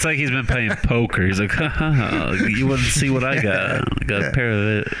 It's like he's been playing poker. He's like, you wouldn't see what I got. I got a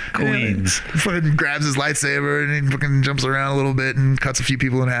pair of queens. Fucking grabs his lightsaber and he fucking jumps around a little bit and cuts a few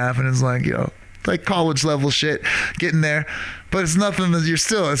people in half, and it's like, like college level shit getting there. But it's nothing that you're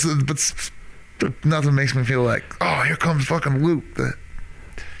still, but nothing makes me feel like, oh, here comes fucking Luke, the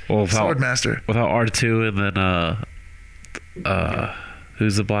Swordmaster. Without R2 and then,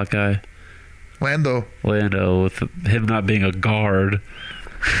 who's the black guy? Lando, with him not being a guard,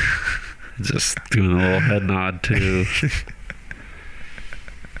 just doing a little head nod too.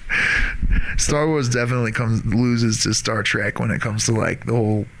 Star Wars definitely loses to Star Trek when it comes to the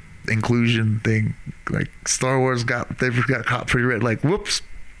whole inclusion thing. Star Wars they've got caught pretty red. Whoops.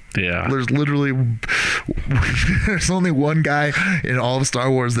 Yeah. There's only one guy in all of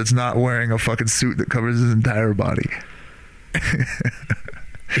Star Wars that's not wearing a fucking suit that covers his entire body.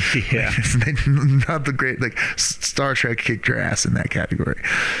 Yeah. Not the great, Star Trek kicked your ass in that category.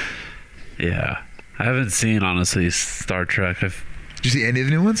 Yeah. I haven't seen, honestly, Star Trek. Did you see any of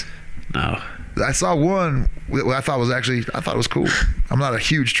the new ones? No. I saw one I thought it was cool. I'm not a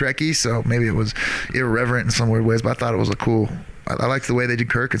huge Trekkie, so maybe it was irreverent in some weird ways, but I thought it was a cool. I liked the way they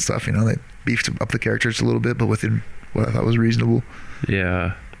did Kirk and stuff. You know, they beefed up the characters a little bit, but within what I thought was reasonable.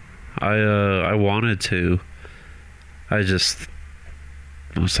 Yeah, I wanted to. I was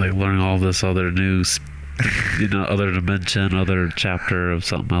like learning all this other news. Other dimension, other chapter of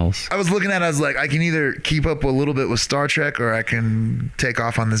something else. I was looking at it, I was like, I can either keep up a little bit with Star Trek or I can take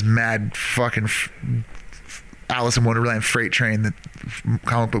off on this mad fucking Alice in Wonderland freight train that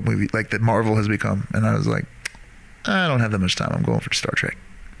comic book movie, like that Marvel has become. And I was like, I don't have that much time. I'm going for Star Trek.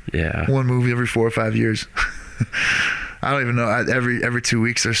 Yeah. One movie every 4 or 5 years. I don't even know. Every 2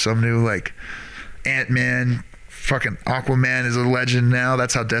 weeks there's some new, like, Ant-Man. Fucking Aquaman is a legend now.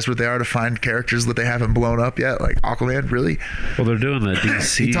 That's how desperate they are to find characters that they haven't blown up yet. Like Aquaman, really? Well, they're doing the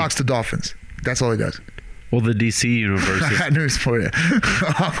DC. He talks to dolphins. That's all he does. Well, the DC universe. I got news for you.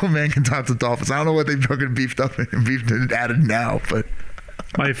 Aquaman can talk to dolphins. I don't know what they fucking beefed up and added now, but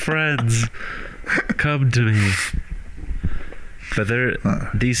my friends, come to me. But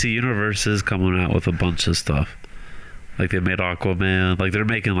DC universe is coming out with a bunch of stuff. Like they made Aquaman. Like they're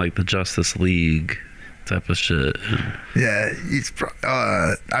making like the Justice League type of shit. Yeah,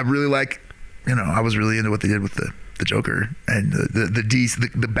 I really like, I was really into what they did with the Joker, and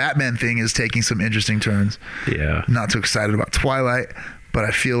the Batman thing is taking some interesting turns. Yeah. Not too excited about Twilight, but I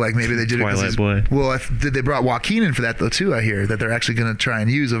feel like maybe they did Twilight Boy. Well, they brought Joaquin in for that though too. I hear that they're actually going to try and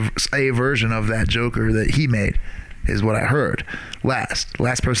use a version of that Joker that he made. Is what I heard. Last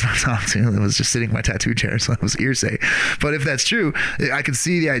person I talked to was just sitting in my tattoo chair, so it was hearsay. But if that's true, I can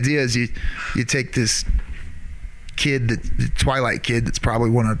see the idea is you take this kid, the Twilight kid, that's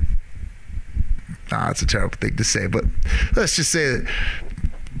probably one of it's a terrible thing to say, but let's just say that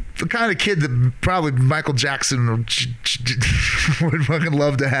the kind of kid that probably Michael Jackson would fucking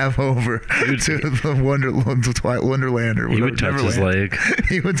love to have over to the Wonderland or whatever. He would touch his leg.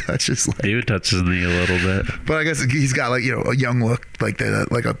 He would touch his leg. He would touch his knee a little bit. But I guess he's got like a young look, like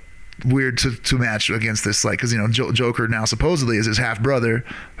that, like a weird to match against this, like, because Joker now supposedly is his half brother,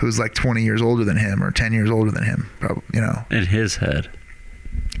 who's like 20 years older than him or 10 years older than him, probably. In his head.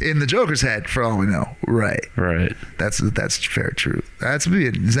 In the Joker's head, for all we know. Right. That's fair truth. That's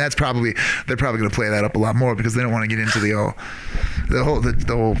probably, they're probably going to play that up a lot more because they don't want to get into the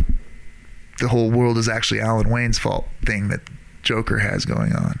whole world is actually Alan Wayne's fault thing that Joker has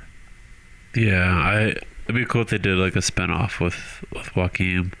going on. Yeah, it'd be cool if they did like a spinoff with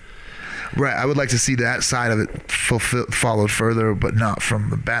Joaquin. Right, I would like to see that side of it followed further, but not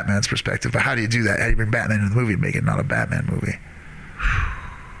from the Batman's perspective. But how do you do that? How do you bring Batman into the movie and make it not a Batman movie?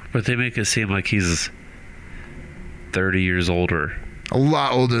 But they make it seem like he's 30 years older. A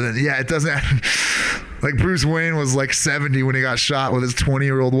lot older than... Yeah, it doesn't... Like Bruce Wayne was like 70 when he got shot with his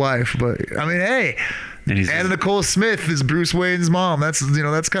 20-year-old wife. But, I mean, hey... Anna Nicole Smith is Bruce Wayne's mom. That's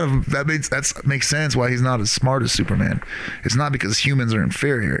that makes sense why he's not as smart as Superman. It's not because humans are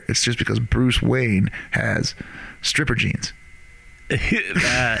inferior. It's just because Bruce Wayne has stripper genes.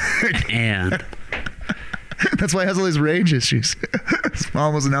 And... That's why he has all these rage issues. His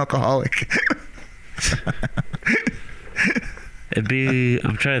mom was an alcoholic.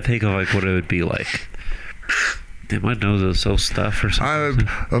 I'm trying to think of like what it would be like. Damn, my nose is so stuffed or something.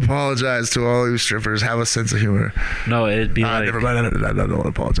 I apologize to all you strippers. Have a sense of humor. No, it'd be like... Never mind. I don't want to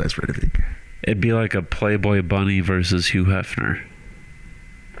apologize for anything. It'd be like a Playboy Bunny versus Hugh Hefner.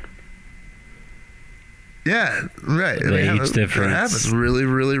 Yeah, right. The age difference. It happens. Really,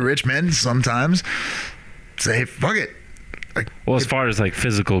 really rich men sometimes say, fuck it. Well, as far as like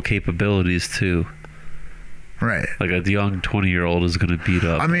physical capabilities too. Right. Like a young 20-year-old is going to beat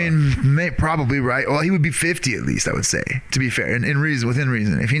up. I mean, probably right. Well, he would be 50 at least, I would say, to be fair, within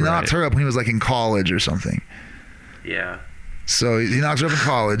reason. If he knocked her up when he was like in college or something. Yeah. So he knocks her up in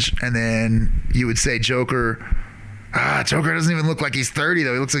college, and then you would say Joker doesn't even look like he's 30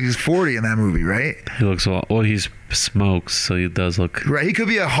 though. He looks like he's 40 in that movie, right? He looks he smokes, so he does look right. He could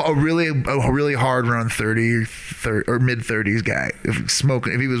be a really hard run 30 or mid 30s guy if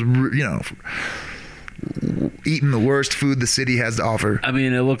he was eating the worst food the city has to offer. I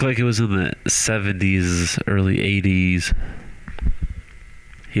mean, it looked like it was in the 70s, early 80s.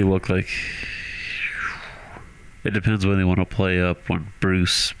 He looked like... It depends when they want to play up when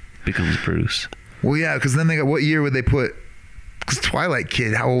Bruce becomes Bruce. Well, yeah, because then what year would they put... Because Twilight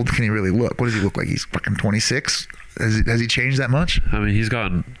Kid, how old can he really look? What does he look like? He's fucking 26? Has he changed that much? I mean, he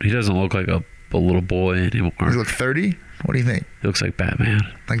doesn't look like a little boy anymore. Does he look 30? What do you think? He looks like Batman.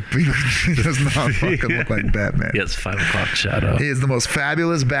 Like, he does not fucking look like Batman. He has 5 o'clock shadow. He is the most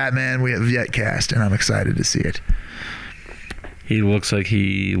fabulous Batman we have yet cast, and I'm excited to see it. He looks like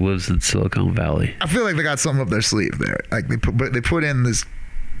he lives in Silicon Valley. I feel like they got something up their sleeve there. Like they put in this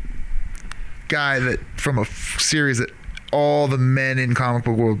guy that from a series that all the men in comic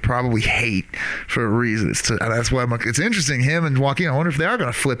book world probably hate for a reason. That's why it's interesting. Him and Joaquin. I wonder if they are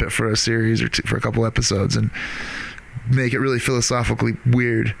going to flip it for a series or two, for a couple episodes, and make it really philosophically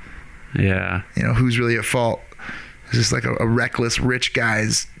weird. Yeah. You know, who's really at fault? It's just like a reckless rich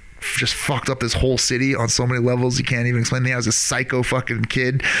guy's just fucked up this whole city on so many levels you can't even explain. He has a psycho fucking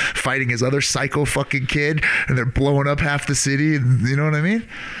kid fighting his other psycho fucking kid, and they're blowing up half the city. You know what I mean?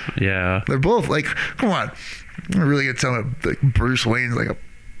 Yeah. They're both like, come on, I'm really gonna tell me like Bruce Wayne's like a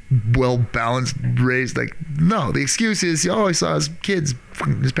well balanced, raised, like, no. The excuse is he always saw his kids,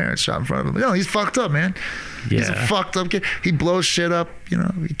 his parents shot in front of him. No, he's fucked up, man. Yeah. He's a fucked up kid. He blows shit up. You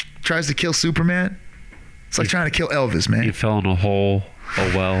know, he tries to kill Superman. It's like trying to kill Elvis, man. He fell in a hole,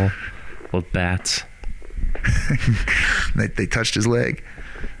 a well, with bats. They touched his leg.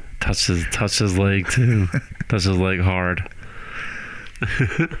 Touched his leg too. Touched his leg hard.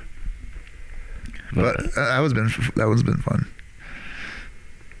 But that one's been fun.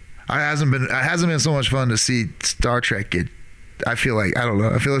 It hasn't been so much fun to see Star Trek get. I feel like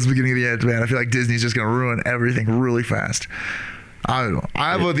it's the beginning of the end, man. I feel like Disney's just gonna ruin everything really fast. I don't know.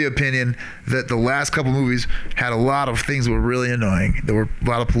 I have the opinion that the last couple movies had a lot of things that were really annoying. There were a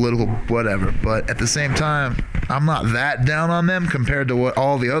lot of political whatever, but at the same time, I'm not that down on them compared to what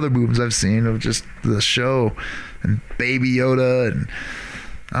all the other movies I've seen of just the show and Baby Yoda, and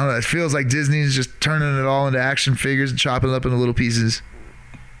I don't know. It feels like Disney's just turning it all into action figures and chopping it up into little pieces.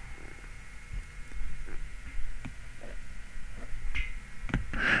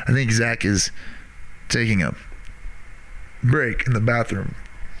 I think Zach is taking a break in the bathroom.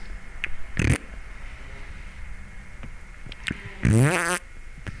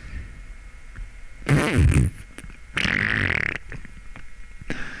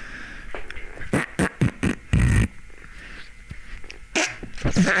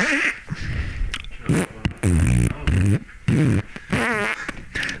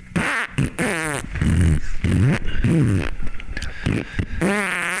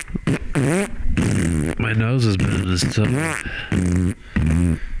 My nose has been in this stuff. I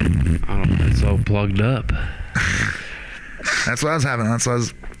don't know, it's all plugged up. That's what I was having. That's what I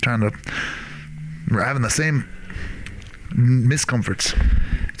was we're having the same miscomforts.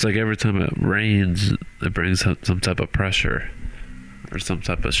 It's like every time it rains, it brings up some type of pressure or some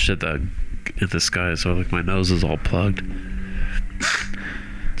type of shit that in the sky. So like my nose is all plugged.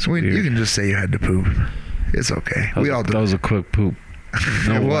 So you can just say you had to poop. It's okay. We all do. That was a quick poop.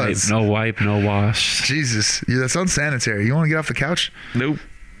 No It wipe, was. no wipe, no wash. Jesus, yeah, that's unsanitary. You want to get off the couch? Nope.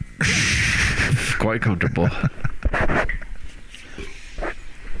 Quite comfortable.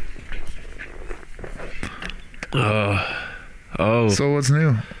 Oh. So what's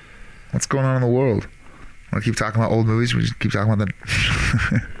new? What's going on in the world? Want to keep talking about old movies? We just keep talking about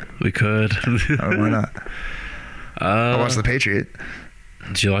that. We could. Why not? I watched The Patriot.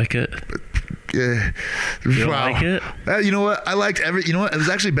 Did you like it? Yeah. You don't like it? You know what? I liked You know what? It was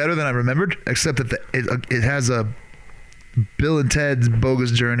actually better than I remembered, except that it has a Bill and Ted's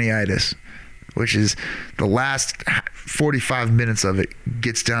Bogus Journey-itis, which is the last 45 minutes of it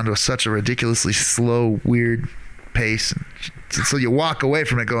gets down to such a ridiculously slow, weird pace. So you walk away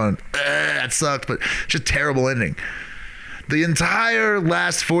from it going, that sucked, but just terrible ending. The entire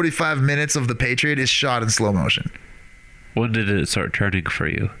last 45 minutes of The Patriot is shot in slow motion. When did it start turning for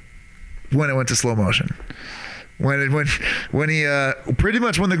you? When it went to slow motion. When he pretty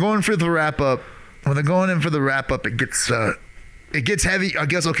much when they're going for the wrap up, it gets heavy. I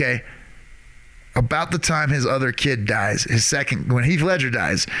guess okay. About the time his other kid dies, when Heath Ledger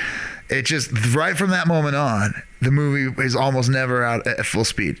dies, it just right from that moment on, the movie is almost never out at full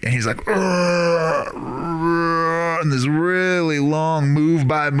speed, and he's like, and this really long move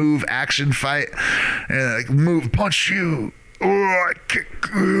by move action fight, and like punch you. Oh, I kick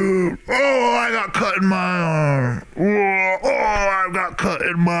you. Oh, I got cut in my arm. Oh, I got cut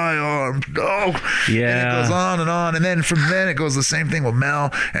in my arm. Oh, yeah. And it goes on, and then from then it goes the same thing with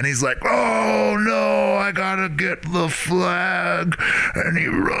Mel, and he's like, oh no, I gotta get the flag, and he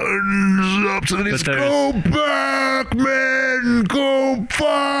runs up to this. Go back, man, go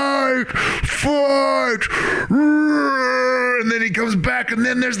fight. And then he comes back, and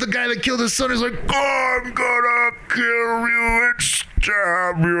then there's the guy that killed his son. He's like, oh, I'm gonna kill you and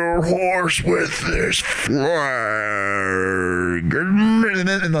Stab your horse with this flag. And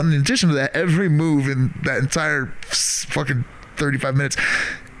then, and in addition to that, every move in that entire fucking 35 minutes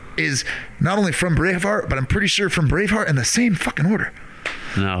is not only from Braveheart, but I'm pretty sure from Braveheart in the same fucking order.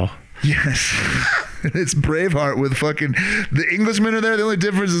 No. Yes. It's Braveheart with fucking... The Englishmen are there. The only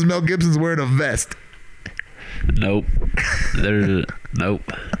difference is Mel Gibson's wearing a vest. Nope.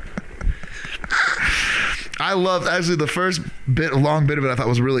 Nope. I loved... Actually, the first long bit of it I thought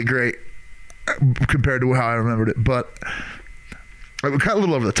was really great compared to how I remembered it. But it got a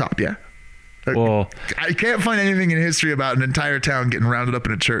little over the top, yeah? Well, I can't find anything in history about an entire town getting rounded up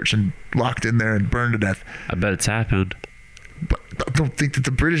in a church and locked in there and burned to death. I bet it's happened. But I don't think that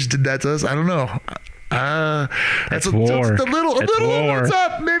the British did that to us. I don't know. It's war. Just a little war. What's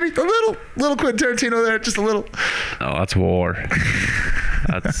up? Maybe a little Quentin Tarantino there. Just a little. No, that's war.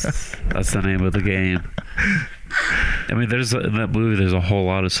 That's the name of the game. I mean, in that movie, there's a whole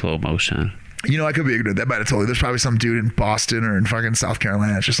lot of slow motion. You know, I could be ignorant. That might have told you. There's probably some dude in Boston or in fucking South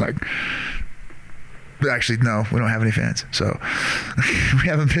Carolina. It's just like, actually, no, we don't have any fans, so we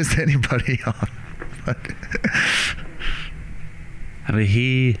haven't pissed anybody off. I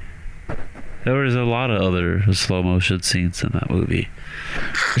mean, there was a lot of other slow motion scenes in that movie.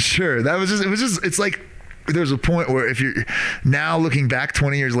 Sure, it's like there's a point where if you're now looking back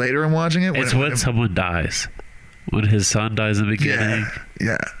 20 years later and watching it, when someone dies, when his son dies in the beginning.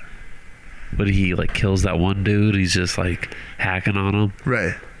 Yeah. But he like kills that one dude. He's just like hacking on him.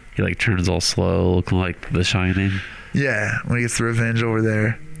 Right. He like turns all slow, looking like The Shining. Yeah, when he gets the revenge over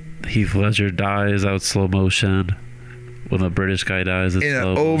there. Heath Ledger dies out slow motion. When the British guy dies, it's in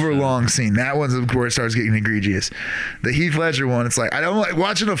an overlong scene. That one's where it starts getting egregious. The Heath Ledger one, it's like I don't like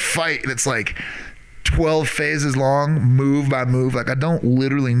watching a fight that's like 12 phases long, move by move. Like I don't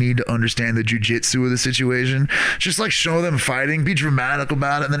literally need to understand the jujitsu of the situation. Just like show them fighting, be dramatic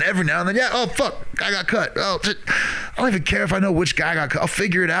about it, and then every now and then, oh fuck, guy got cut. Oh, shit. I don't even care if I know which guy got cut. I'll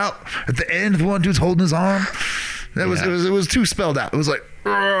figure it out. At the end, the one dude's holding his arm. It was too spelled out. It was like,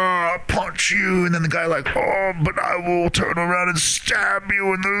 punch you, and then the guy like, oh, but I will turn around and stab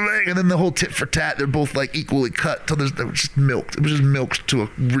you in the leg, and then the whole tit for tat. They're both like equally cut till they were just milked. It was just milked to a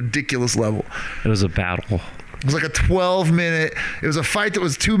ridiculous level. It was a battle. It was like a 12-minute. It was a fight that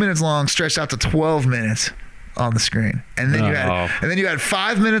was 2 minutes long, stretched out to 12 minutes on the screen, and then you had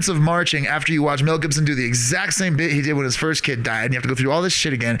 5 minutes of marching after you watch Mel Gibson do the exact same bit he did when his first kid died, and you have to go through all this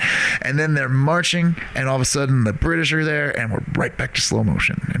shit again, and then they're marching, and all of a sudden the British are there, and we're right back to slow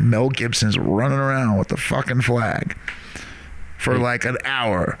motion, and Mel Gibson's running around with the fucking flag for like an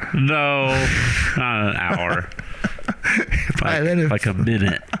hour. No, not an hour. like a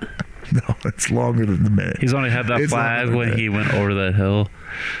minute. No, it's longer than the minute. He's only had that flag when he went over that hill,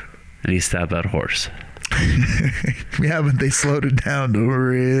 and he stabbed that horse. Yeah, but they slowed it down to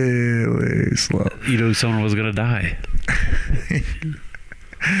really slow. You know, someone was gonna die.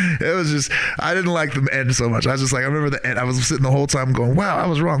 It was just, I didn't like the end so much. I was just like, I remember the end. I was sitting the whole time going, wow, I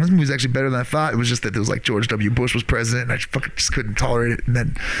was wrong. This movie's actually better than I thought. It was just that there was like George W. Bush was president, and I fucking just couldn't tolerate it. And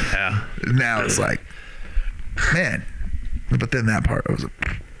then now it's like, man. But then that part was.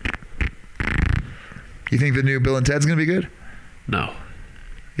 You think the new Bill and Ted's gonna be good? No.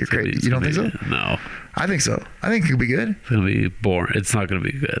 You're crazy. You don't think so? No. I think so. I think it could be good. It's gonna be boring. It's not gonna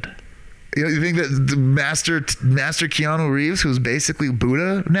be good. You think that the master Keanu Reeves, who's basically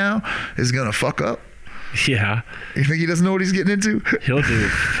Buddha now, is gonna fuck up? Yeah. You think he doesn't know what he's getting into? He'll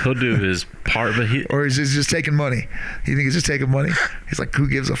do his part, but or he's just taking money. You think he's just taking money? He's like, who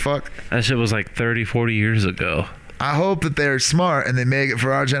gives a fuck? That shit was like 30, 40 years ago. I hope that they're smart and they make it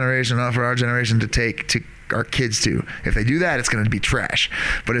for our generation, not for our generation to take to our kids to. If they do that, it's going to be trash.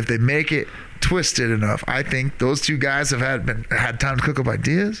 But if they make it twisted enough, I think those two guys have had time to cook up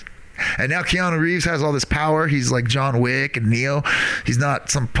ideas. And now Keanu Reeves has all this power. He's like John Wick and Neo. He's not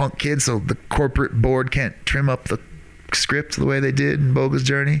some punk kid, so the corporate board can't trim up the script the way they did in Boga's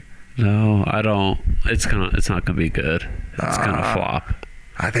Journey. No, I don't. It's not gonna be good. It's gonna flop.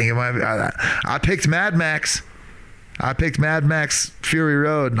 I think it might be. I picked Mad Max. Fury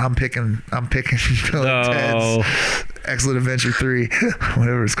Road, and I'm picking Bill and Ted's Excellent Adventure 3,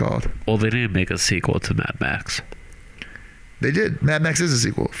 whatever it's called. Well, they didn't make a sequel to Mad Max. They did. Mad Max is a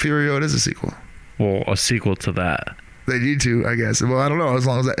sequel. Fury Road is a sequel. Well, a sequel to that. They need to, I guess. Well, I don't know. As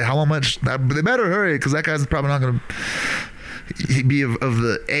long as they better hurry, because that guy's probably not going to be of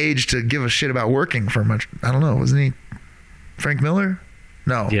the age to give a shit about working for much. I don't know. Wasn't he Frank Miller?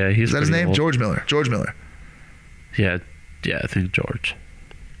 No. Yeah, he's. Is that his name? Old. George Miller. Yeah, I think George.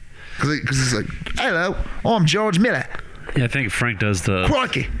 Because he's like, hello, I'm George Miller. Yeah, I think Frank does the.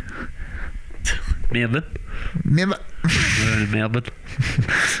 Crikey. Melvin.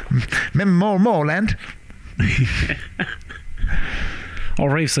 Moreland. All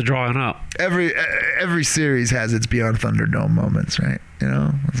Rafes are drawing up. Every series has its Beyond Thunderdome moments, right? You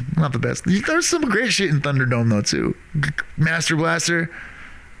know, it's not the best. There's some great shit in Thunderdome though too. Master Blaster.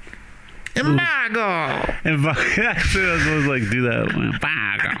 Embargo. Actually, I was supposed to like do that.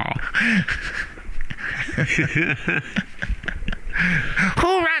 Embargo.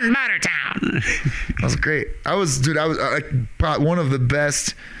 Who ran Buttertown? That was great. I was probably one of the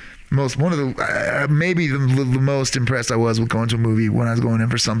best, maybe the most impressed I was with going to a movie when I was going in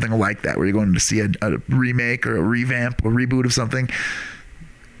for something like that, where you're going to see a remake or a revamp or reboot of something.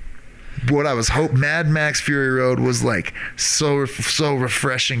 What I was Mad Max Fury Road was like so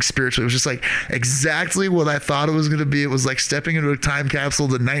refreshing spiritually. It was just like exactly what I thought it was going to be. It was like stepping into a time capsule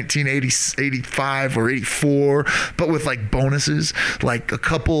to 1985 or 84, but with like bonuses, like a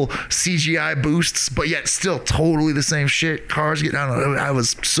couple CGI boosts, but yet still totally the same shit. Cars getting out. I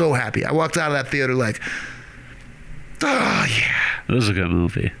was so happy. I walked out of that theater like, oh yeah. It was a good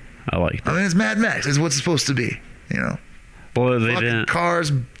movie. I liked it. I mean, it's Mad Max. It's what's supposed to be, you know. Well, they fucking didn't.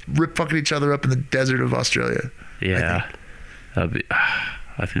 Cars fucking each other up in the desert of Australia. Yeah, that'd be.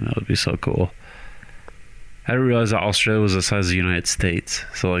 I think that would be so cool. I didn't realize that Australia was the size of the United States.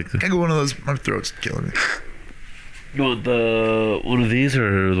 So like, I go one of those. My throat's killing me. You want one of these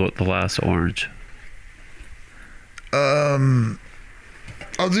or the last orange? I'll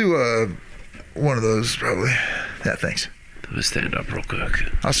do one of those probably. Yeah, thanks. Let me stand up real quick.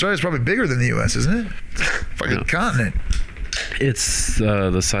 Australia's probably bigger than the U.S., isn't it? Fucking continent. It's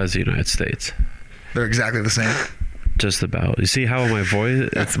the size of the United States. They're exactly the same. Just about. You see how my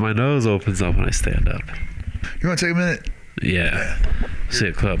voice? My nose opens up when I stand up. You want to take a minute? Yeah. See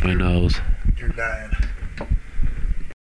it clip my nose. You're dying.